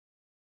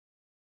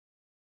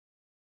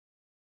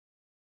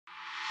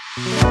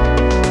Video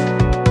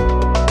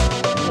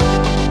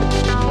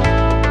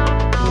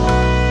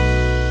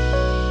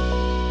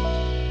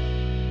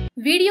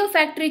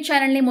factory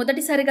channel ని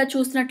మొదటిసారిగా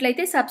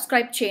చూసినట్లయితే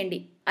సబ్స్క్రైబ్ చేయండి.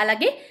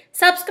 అలాగే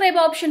సబ్స్క్రైబ్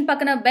ఆప్షన్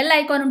పక్కన బెల్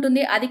ఐకాన్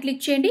ఉంటుంది, అది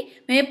క్లిక్ చేయండి.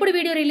 మేము ఎప్పుడు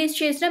వీడియో రిలీజ్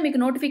చేసినా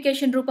మీకు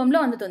నోటిఫికేషన్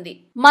రూపంలో అందుతుంది.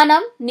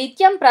 మనం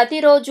నిత్యం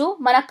ప్రతిరోజు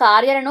మన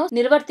కార్యాలను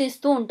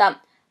నిర్వర్తిస్తూ ఉంటాం.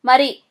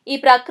 మరి ఈ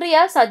ప్రక్రియ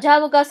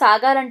సజావుగా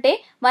సాగాలంటే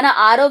మన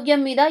ఆరోగ్యం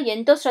మీద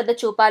ఎంతో శ్రద్ధ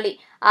చూపాలి.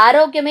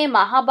 ఆరోగ్యమే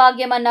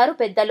మహాభాగ్యం అన్నారు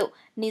పెద్దలు.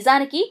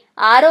 నిజానికి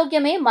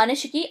ఆరోగ్యమే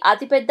మనిషికి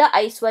అతిపెద్ద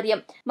ఐశ్వర్యం.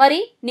 మరి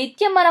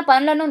నిత్యం మన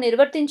పనులను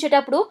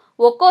నిర్వర్తించేటప్పుడు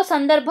ఒక్కో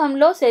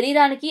సందర్భంలో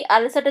శరీరానికి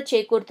అలసట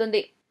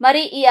చేకూరుతుంది.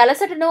 మరి ఈ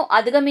అలసటను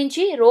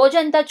అధిగమించి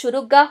రోజంతా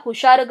చురుగ్గా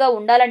హుషారుగా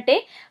ఉండాలంటే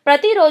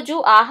ప్రతిరోజు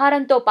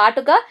ఆహారంతో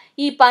పాటుగా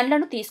ఈ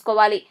పండ్లను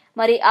తీసుకోవాలి.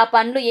 మరి ఆ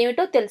పండ్లు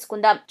ఏమిటో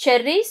తెలుసుకుందాం.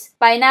 చెర్రీస్,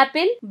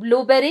 పైనాపిల్,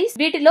 బ్లూబెర్రీస్,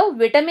 వీటిలో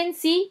విటమిన్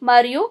సి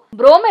మరియు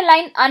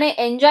బ్రోమెలైన్ అనే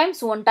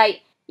ఎంజైమ్స్ ఉంటాయి.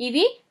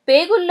 ఇవి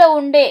పేగుల్లో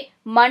ఉండే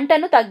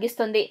మంటను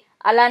తగ్గిస్తుంది,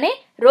 అలానే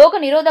రోగ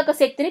నిరోధక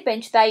శక్తిని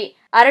పెంచుతాయి.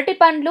 అరటి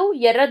పండ్లు,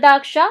 ఎర్ర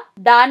ద్రాక్ష,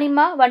 దానిమ్మ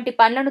వంటి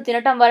పండ్లను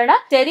తినటం వలన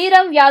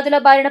శరీరం వ్యాధుల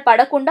బారిన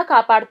పడకుండా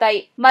కాపాడుతాయి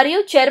మరియు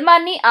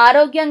చర్మాన్ని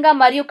ఆరోగ్యంగా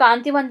మరియు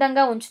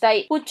కాంతివంతంగా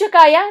ఉంచుతాయి.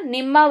 పుచ్చకాయ,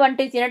 నిమ్మ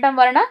వంటి తినటం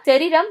వలన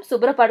శరీరం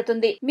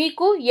శుభ్రపడుతుంది.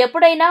 మీకు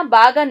ఎప్పుడైనా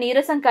బాగా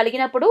నీరసం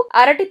కలిగినప్పుడు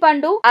అరటి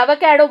పండు,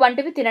 అవకాడో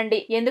వంటివి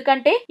తినండి.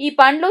 ఎందుకంటే ఈ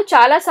పండ్లు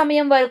చాలా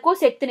సమయం వరకు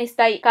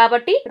శక్తినిస్తాయి.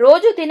 కాబట్టి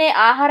రోజు తినే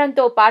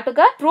ఆహారంతో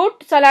పాటుగా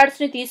ఫ్రూట్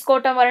సలాడ్స్ ని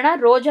తీసుకోవటం వలన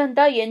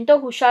రోజంతా ఎంతో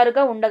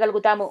హుషారుగా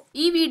ఉండగలుగుతాము.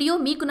 ఈ వీడియో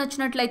మీకు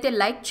నచ్చినట్లయితే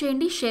లైక్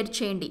చేయండి, షేర్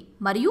చేయండి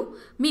మరియు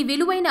మీ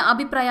విలువైన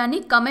అభిప్రాయాన్ని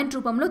కామెంట్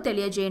రూపంలో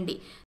తెలియజేయండి.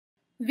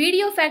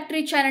 వీడియో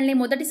ఫ్యాక్టరీ ఛానల్ ని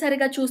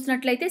మొదటిసారిగా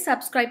చూసినట్లయితే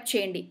సబ్స్క్రైబ్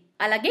చేయండి.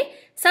 అలాగే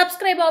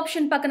సబ్స్క్రైబ్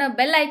ఆప్షన్ పక్కన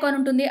బెల్ ఐకాన్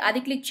ఉంటుంది,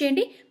 అది క్లిక్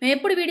చేయండి. మేము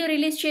ఎప్పుడు వీడియో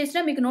రిలీజ్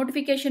చేసినా మీకు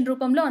నోటిఫికేషన్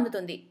రూపంలో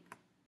అందుతుంది.